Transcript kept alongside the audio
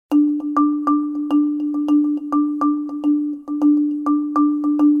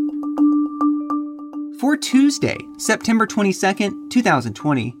For Tuesday, September 22nd,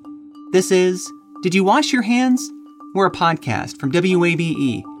 2020, this is Did You Wash Your Hands? We're a podcast from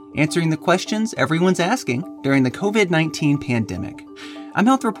WABE, answering the questions everyone's asking during the COVID-19 pandemic. I'm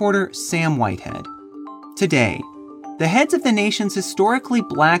health reporter Sam Whitehead. Today, the heads of the nation's historically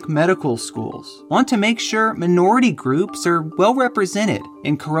black medical schools want to make sure minority groups are well represented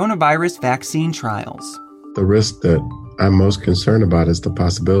in coronavirus vaccine trials. The risk that I'm most concerned about is the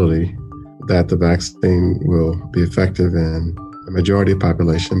possibility that the vaccine will be effective in the majority of the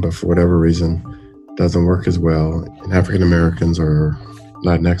population, but for whatever reason, doesn't work as well in African Americans or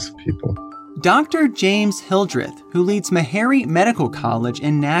Latinx people. Dr. James Hildreth, who leads Meharry Medical College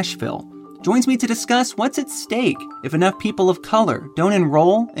in Nashville, joins me to discuss what's at stake if enough people of color don't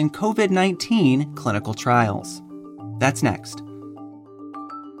enroll in COVID-19 clinical trials. That's next.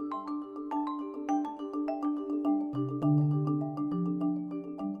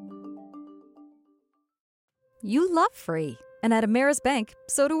 You love free, and at Ameris Bank,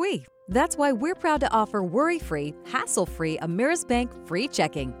 so do we. That's why we're proud to offer worry-free, hassle-free Ameris Bank free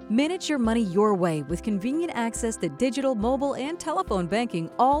checking. Manage your money your way with convenient access to digital, mobile, and telephone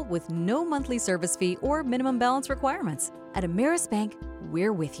banking, all with no monthly service fee or minimum balance requirements. At Ameris Bank,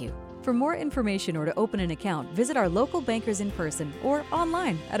 we're with you. For more information or to open an account, visit our local bankers in person or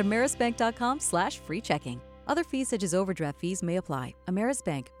online at amerisbank.com/free checking. Other fees such as overdraft fees may apply. Ameris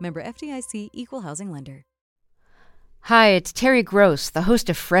Bank, member FDIC, equal housing lender. Hi, it's Terry Gross, the host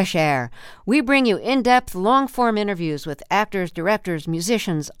of Fresh Air. We bring you in-depth, long-form interviews with actors, directors,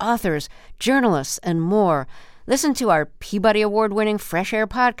 musicians, authors, journalists, and more. Listen to our Peabody Award-winning Fresh Air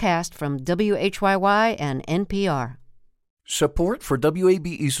podcast from WHYY and NPR. Support for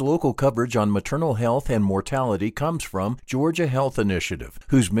WABE's local coverage on maternal health and mortality comes from Georgia Health Initiative,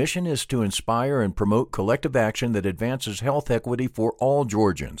 whose mission is to inspire and promote collective action that advances health equity for all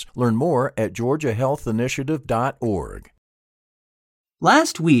Georgians. Learn more at georgiahealthinitiative.org.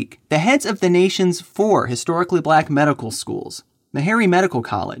 Last week, the heads of the nation's 4 historically black medical schools, Meharry Medical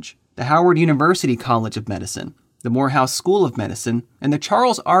College, the Howard University College of Medicine, the Morehouse School of Medicine, and the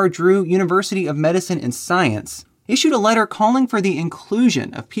Charles R. Drew University of Medicine and Science, issued a letter calling for the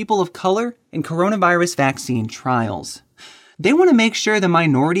inclusion of people of color in coronavirus vaccine trials. They want to make sure the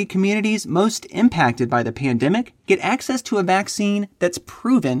minority communities most impacted by the pandemic get access to a vaccine that's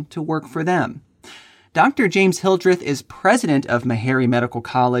proven to work for them. Dr. James Hildreth is president of Meharry Medical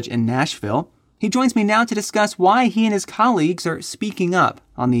College in Nashville. He joins me now to discuss why he and his colleagues are speaking up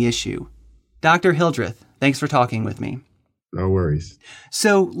on the issue. Dr. Hildreth, thanks for talking with me. No worries.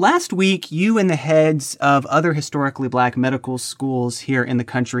 So last week, you and the heads of other historically black medical schools here in the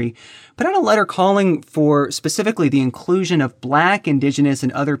country put out a letter calling for specifically the inclusion of black, indigenous,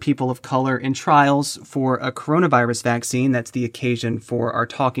 and other people of color in trials for a coronavirus vaccine. That's the occasion for our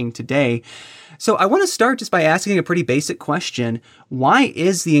talking today. So I want to start just by asking a pretty basic question. Why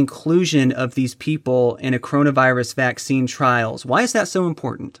is the inclusion of these people in a coronavirus vaccine trials? Why is that so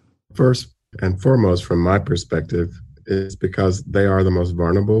important? First and foremost, from my perspective, is because they are the most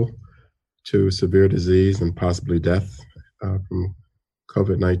vulnerable to severe disease and possibly death from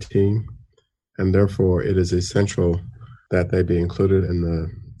COVID-19. And therefore, it is essential that they be included in the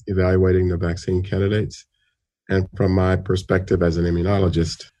evaluating the vaccine candidates. And from my perspective as an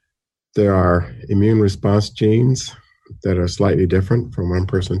immunologist, there are immune response genes that are slightly different from one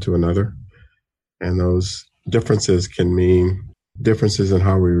person to another. And those differences can mean differences in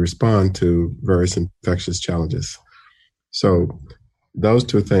how we respond to various infectious challenges. So those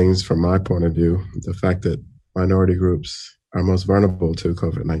two things, from my point of view, the fact that minority groups are most vulnerable to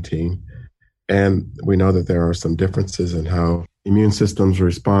COVID-19, and we know that there are some differences in how immune systems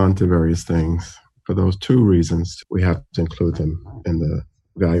respond to various things. For those two reasons, we have to include them in the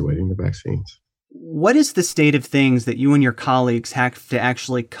evaluating the vaccines. What is the state of things that you and your colleagues have to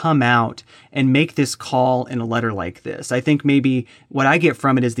actually come out and make this call in a letter like this? I think maybe what I get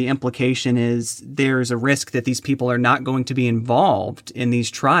from it is the implication is there's a risk that these people are not going to be involved in these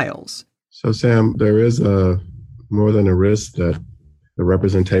trials. So, Sam, there is more than a risk that the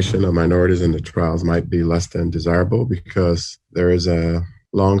representation of minorities in the trials might be less than desirable because there is a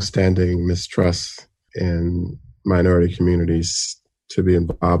long-standing mistrust in minority communities to be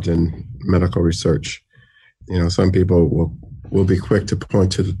involved in medical research. You know, some people will be quick to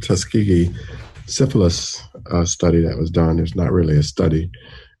point to the Tuskegee syphilis study that was done. There's not really a study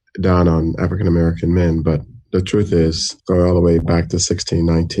done on African American men, but the truth is, going all the way back to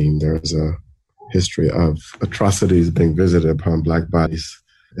 1619, there's a history of atrocities being visited upon Black bodies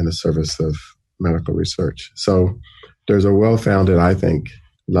in the service of medical research. So there's a well-founded, I think,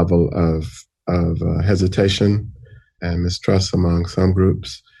 level of hesitation and mistrust among some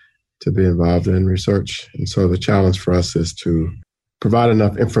groups. to be involved in research. And so the challenge for us is to provide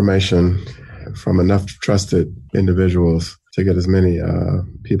enough information from enough trusted individuals to get as many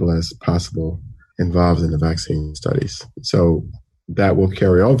people as possible involved in the vaccine studies. So that will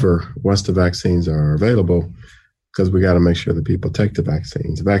carry over once the vaccines are available, because we got to make sure that people take the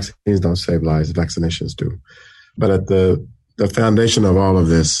vaccines. Vaccines don't save lives, vaccinations do. But at the foundation of all of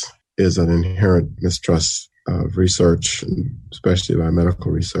this is an inherent mistrust of research, especially biomedical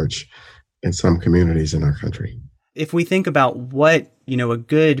research, in some communities in our country. If we think about what, a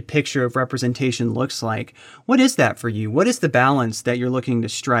good picture of representation looks like, what is that for you? What is the balance that you're looking to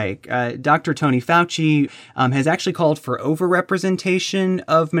strike? Dr. Tony Fauci has actually called for overrepresentation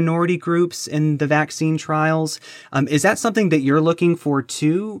of minority groups in the vaccine trials. Is that something that you're looking for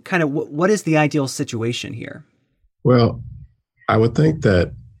too? Kind of what is the ideal situation here? Well, I would think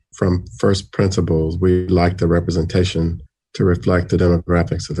that from first principles, we like the representation to reflect the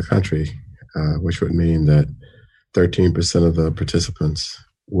demographics of the country, which would mean that 13% of the participants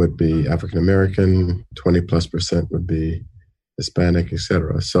would be African American, 20+% would be Hispanic, et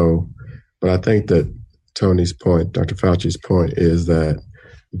cetera. So, but I think that Tony's point, Dr. Fauci's point, is that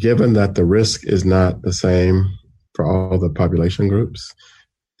given that the risk is not the same for all the population groups,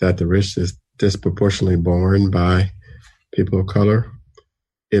 that the risk is disproportionately borne by people of color,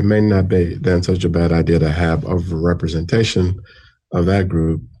 it may not be then such a bad idea to have a representation of that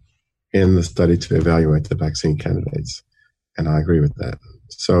group in the study to evaluate the vaccine candidates. And I agree with that.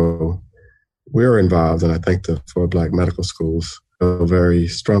 So we're involved, and I think the four Black medical schools feel very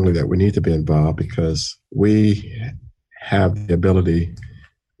strongly that we need to be involved because we have the ability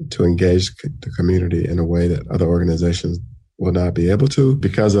to engage the community in a way that other organizations will not be able to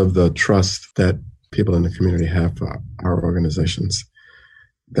because of the trust that people in the community have for our organizations.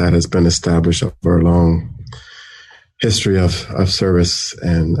 That has been established over a long history of service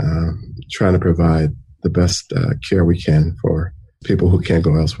and trying to provide the best care we can for people who can't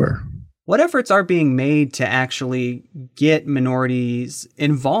go elsewhere. What efforts are being made to actually get minorities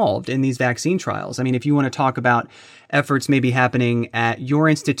involved in these vaccine trials? I mean, if you want to talk about efforts maybe happening at your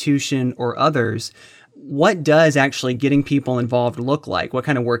institution or others, what does actually getting people involved look like? What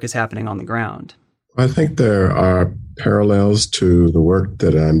kind of work is happening on the ground? I think there are parallels to the work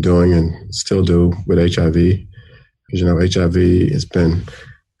that I'm doing and still do with HIV. Because, HIV has been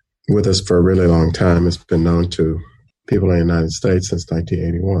with us for a really long time. It's been known to people in the United States since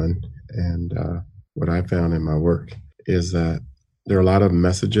 1981. And what I found in my work is that there are a lot of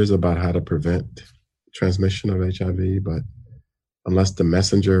messages about how to prevent transmission of HIV, but unless the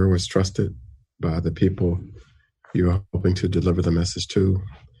messenger was trusted by the people you're hoping to deliver the message to,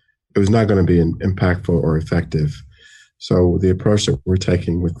 it was not going to be impactful or effective. So the approach that we're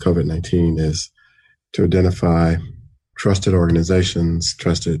taking with COVID-19 is to identify trusted organizations,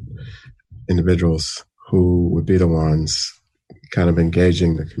 trusted individuals who would be the ones kind of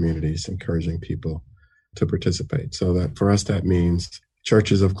engaging the communities, encouraging people to participate. So that for us, that means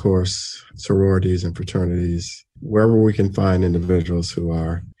churches, of course, sororities and fraternities, wherever we can find individuals who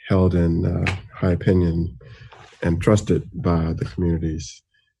are held in high opinion and trusted by the communities.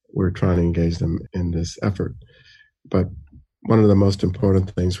 We're trying to engage them in this effort. But one of the most important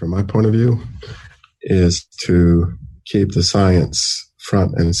things from my point of view is to keep the science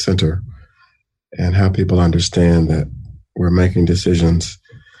front and center and have people understand that we're making decisions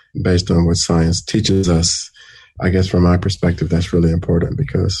based on what science teaches us. I guess from my perspective, that's really important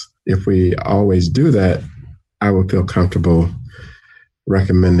because if we always do that, I would feel comfortable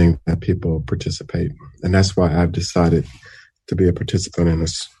recommending that people participate. And that's why I've decided to be a participant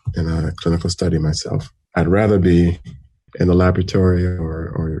in a clinical study myself. I'd rather be in the laboratory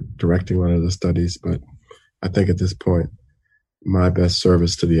or directing one of the studies, but I think at this point, my best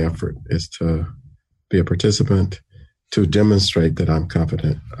service to the effort is to be a participant, to demonstrate that I'm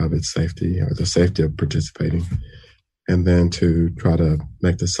confident of its safety or the safety of participating, and then to try to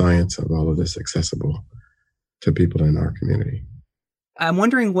make the science of all of this accessible to people in our community. I'm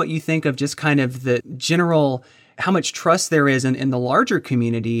wondering what you think of just kind of the general, how much trust there is in the larger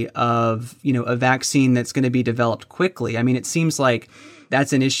community of, a vaccine that's going to be developed quickly. I mean, it seems like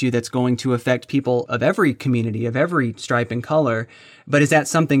that's an issue that's going to affect people of every community, of every stripe and color. But is that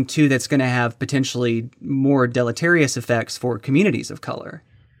something, too, that's going to have potentially more deleterious effects for communities of color?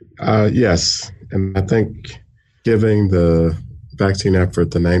 Yes. And I think giving the vaccine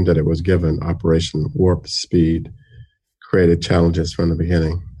effort the name that it was given, Operation Warp Speed, created challenges from the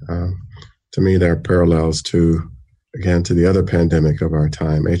beginning. To me, there are parallels to the other pandemic of our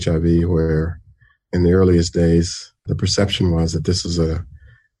time, HIV, where in the earliest days, the perception was that this was a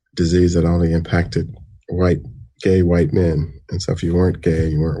disease that only impacted white gay white men. And so if you weren't gay,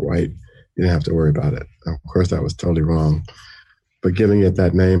 you weren't white, you didn't have to worry about it. Of course, that was totally wrong. But giving it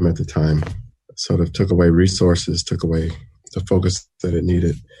that name at the time sort of took away resources, took away the focus that it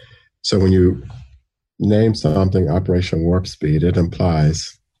needed. So when you name something Operation Warp Speed, it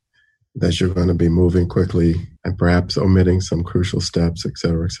implies that you're going to be moving quickly and perhaps omitting some crucial steps, et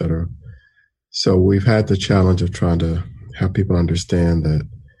cetera, et cetera. So we've had the challenge of trying to have people understand that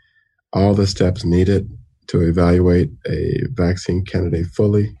all the steps needed to evaluate a vaccine candidate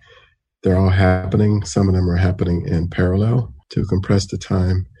fully, they're all happening. Some of them are happening in parallel to compress the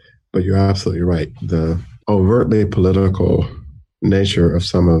time. But you're absolutely right. The overtly political nature of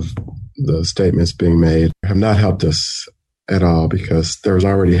some of the statements being made have not helped us at all, because there was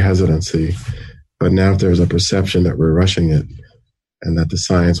already hesitancy. But now if there's a perception that we're rushing it and that the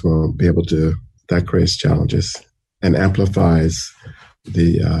science won't be able to, that creates challenges and amplifies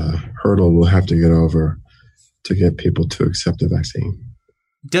the hurdle we'll have to get over to get people to accept the vaccine.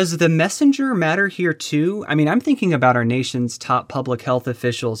 Does the messenger matter here too? I mean, I'm thinking about our nation's top public health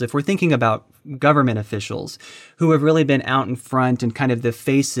officials. If we're thinking about government officials who have really been out in front and kind of the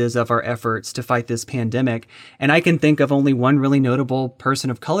faces of our efforts to fight this pandemic. And I can think of only one really notable person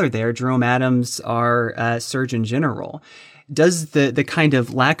of color there, Jerome Adams, our Surgeon General. Does the kind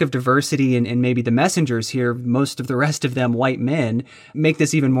of lack of diversity and maybe the messengers here, most of the rest of them white men, make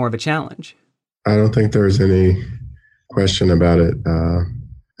this even more of a challenge? I don't think there's any question about it.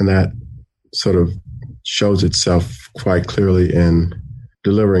 And that sort of shows itself quite clearly in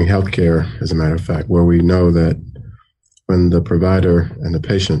delivering healthcare, as a matter of fact, where we know that when the provider and the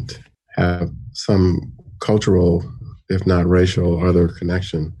patient have some cultural, if not racial or other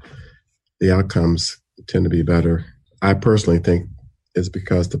connection, the outcomes tend to be better. I personally think it's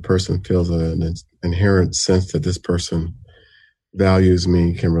because the person feels an inherent sense that this person values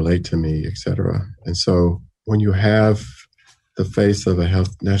me, can relate to me, et cetera. And so when you have the face of a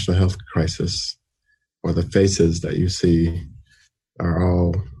national health crisis, or the faces that you see are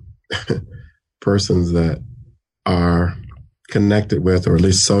all persons that are connected with, or at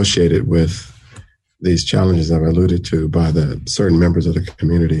least associated with, these challenges I've alluded to by the certain members of the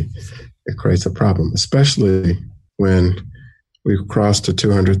community, it creates a problem, especially when we've crossed the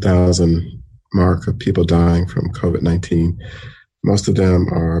 200,000 mark of people dying from COVID-19. Most of them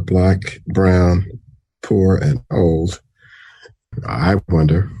are Black, brown, poor, and old. I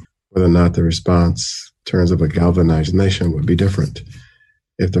wonder whether or not the response in terms of a galvanized nation would be different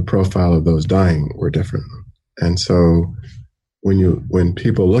if the profile of those dying were different. And so when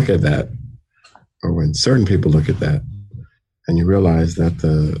people look at that, or when certain people look at that, and you realize that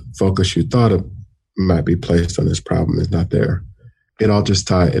the focus you thought it might be placed on this problem is not there, it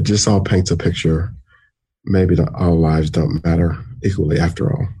just all paints a picture. Maybe all lives don't matter equally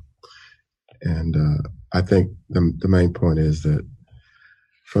after all. And I think the main point is that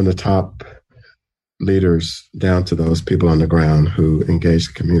from the top leaders down to those people on the ground who engage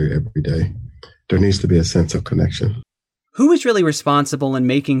the community every day, there needs to be a sense of connection. Who is really responsible in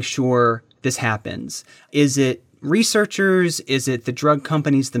making sure this happens? Is it researchers? Is it the drug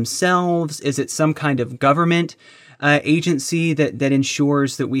companies themselves? Is it some kind of government agency that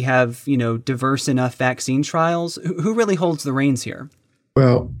ensures that we have, diverse enough vaccine trials? Who really holds the reins here?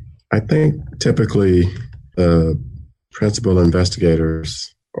 Well, I think typically the principal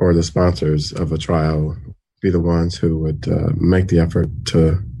investigators or the sponsors of a trial be the ones who would make the effort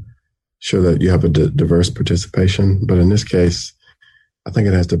to show that you have a diverse participation. But in this case, I think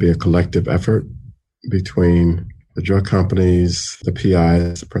it has to be a collective effort between the drug companies, the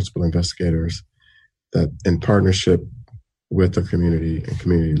PIs, the principal investigators, that in partnership with the community and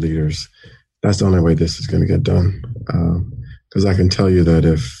community leaders, that's the only way this is going to get done. Because I can tell you that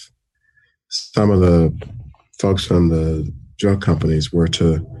if some of the folks from the drug companies were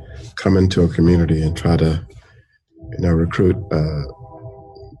to come into a community and try to, recruit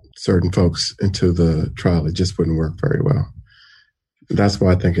certain folks into the trial, it just wouldn't work very well. That's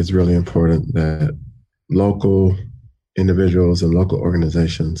why I think it's really important that local individuals and local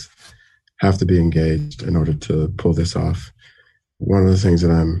organizations have to be engaged in order to pull this off. One of the things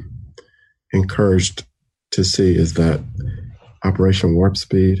that I'm encouraged to see is that Operation Warp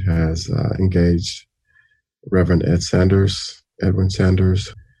Speed has engaged Reverend Edwin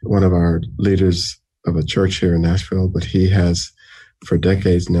Sanders, one of our leaders of a church here in Nashville, but he has for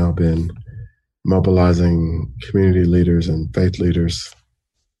decades now been mobilizing community leaders and faith leaders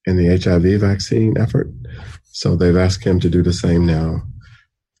in the HIV vaccine effort. So they've asked him to do the same now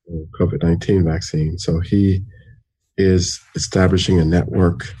for COVID-19 vaccine. So he is establishing a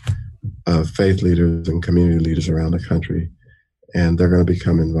network of faith leaders and community leaders around the country, and they're going to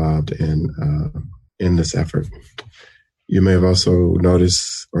become involved in this effort. You may have also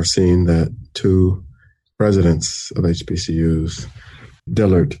noticed or seen that 2 presidents of HBCUs,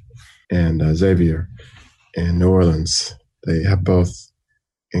 Dillard and Xavier in New Orleans, they have both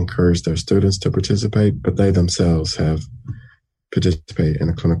encouraged their students to participate, but they themselves have participated in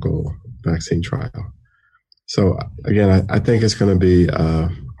a clinical vaccine trial. So again, I think it's going to be a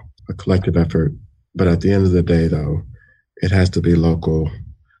collective effort, but at the end of the day, though, it has to be local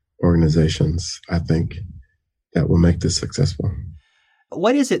organizations, I think, that will make this successful.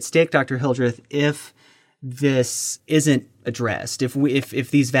 What is at stake, Dr. Hildreth, if this isn't addressed?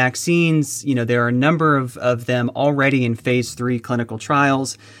 If these vaccines, there are a number of them already in phase 3 clinical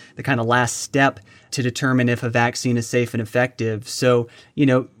trials, the kind of last step to determine if a vaccine is safe and effective. So,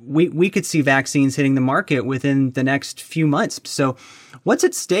 we could see vaccines hitting the market within the next few months. So what's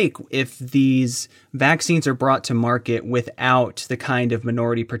at stake if these vaccines are brought to market without the kind of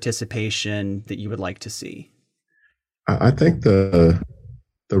minority participation that you would like to see? I think the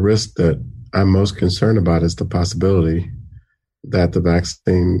risk that I'm most concerned about is the possibility that the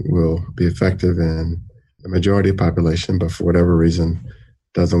vaccine will be effective in the majority population, but for whatever reason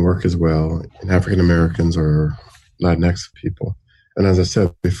doesn't work as well in African Americans or Latinx people. And as I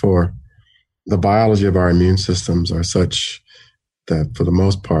said before, the biology of our immune systems are such that for the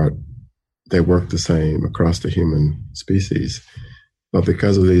most part, they work the same across the human species. But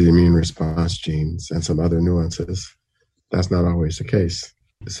because of these immune response genes and some other nuances, that's not always the case.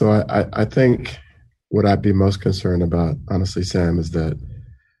 So I think what I'd be most concerned about, honestly, Sam, is that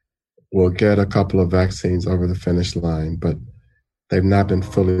we'll get a couple of vaccines over the finish line, but they've not been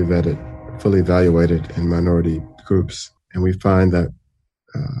fully vetted, fully evaluated in minority groups. And we find that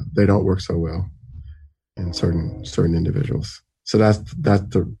they don't work so well in certain individuals. So that's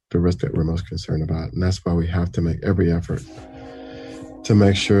the risk that we're most concerned about. And that's why we have to make every effort to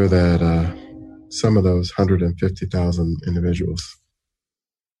make sure that some of those 150,000 individuals,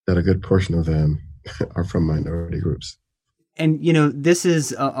 that a good portion of them are from minority groups. And, this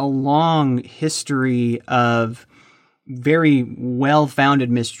is a long history of very well-founded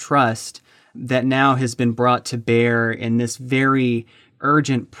mistrust that now has been brought to bear in this very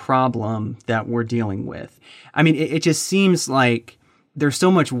urgent problem that we're dealing with. I mean, it just seems like there's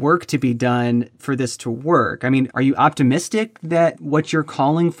so much work to be done for this to work. I mean, are you optimistic that what you're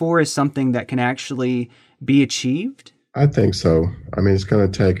calling for is something that can actually be achieved? I think so. I mean, it's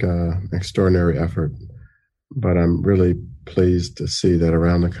going to take an extraordinary effort, but I'm really pleased to see that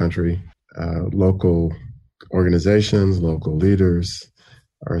around the country, local organizations, local leaders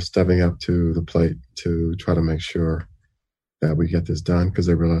are stepping up to the plate to try to make sure that we get this done because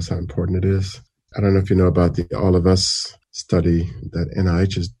they realize how important it is. I don't know if you know about the All of Us study that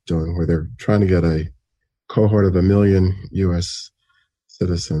NIH is doing, where they're trying to get a cohort of 1 million U.S.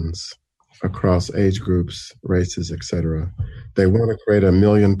 citizens across age groups, races, etc. They want to create a 1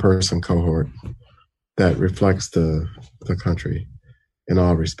 million-person cohort that reflects the country in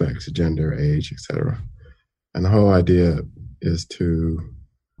all respects, gender, age, etc. And the whole idea is to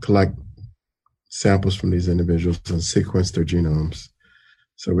collect samples from these individuals and sequence their genomes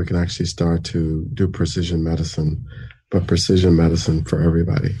so we can actually start to do precision medicine, but precision medicine for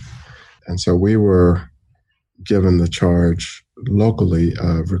everybody. And so we were given the charge locally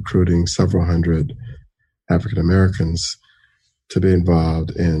of recruiting several hundred African Americans to be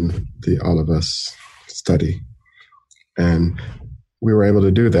involved in the All of Us study. And we were able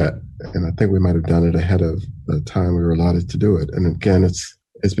to do that. And I think we might have done it ahead of the time we were allotted to do it. And again,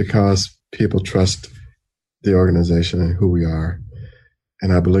 it's because people trust the organization and who we are.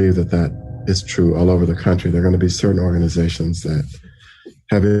 And I believe that is true all over the country. There are going to be certain organizations that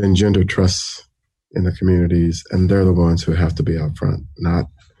have engendered trust in the communities, and they're the ones who have to be out front, not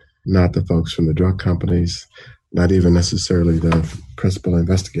the folks from the drug companies, not even necessarily the principal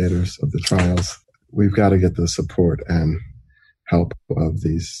investigators of the trials. We've got to get the support and help of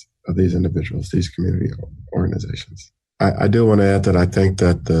these individuals, these community organizations. I do want to add that I think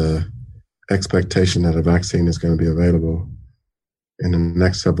that the expectation that a vaccine is going to be available in the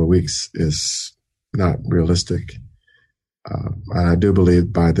next several weeks is not realistic. And I do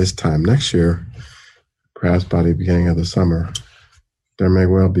believe by this time next year, perhaps by the beginning of the summer, there may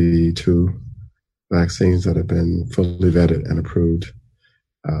well be 2 vaccines that have been fully vetted and approved.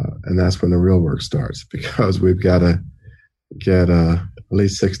 And that's when the real work starts, because we've got to get at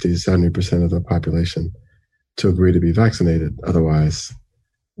least 60 to 70% of the population to agree to be vaccinated. Otherwise,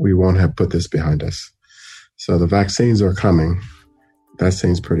 we won't have put this behind us. So the vaccines are coming. That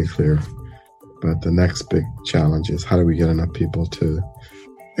seems pretty clear. But the next big challenge is how do we get enough people to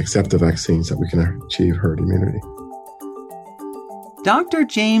accept the vaccines that we can achieve herd immunity. Dr.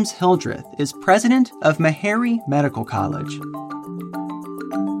 James Hildreth is president of Meharry Medical College.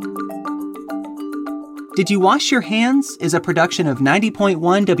 Did You Wash Your Hands is a production of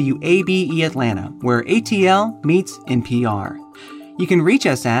 90.1 WABE Atlanta, where ATL meets NPR. You can reach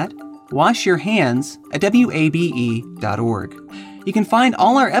us at washyourhands@wabe.org. You can find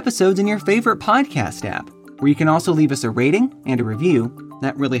all our episodes in your favorite podcast app, where you can also leave us a rating and a review.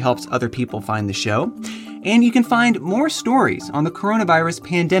 That really helps other people find the show. And you can find more stories on the coronavirus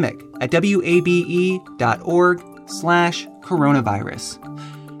pandemic at wabe.org/coronavirus.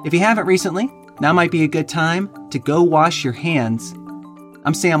 If you haven't recently, now might be a good time to go wash your hands.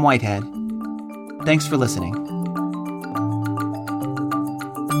 I'm Sam Whitehead. Thanks for listening.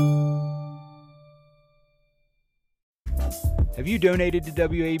 Have you donated to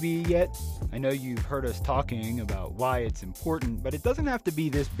WABE yet? I know you've heard us talking about why it's important, but it doesn't have to be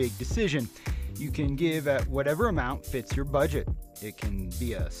this big decision. You can give at whatever amount fits your budget. It can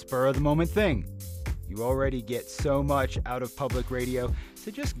be a spur-of-the-moment thing. You already get so much out of public radio, so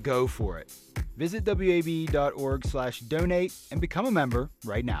just go for it. Visit wabe.org/donate and become a member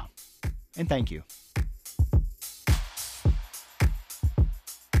right now. And thank you.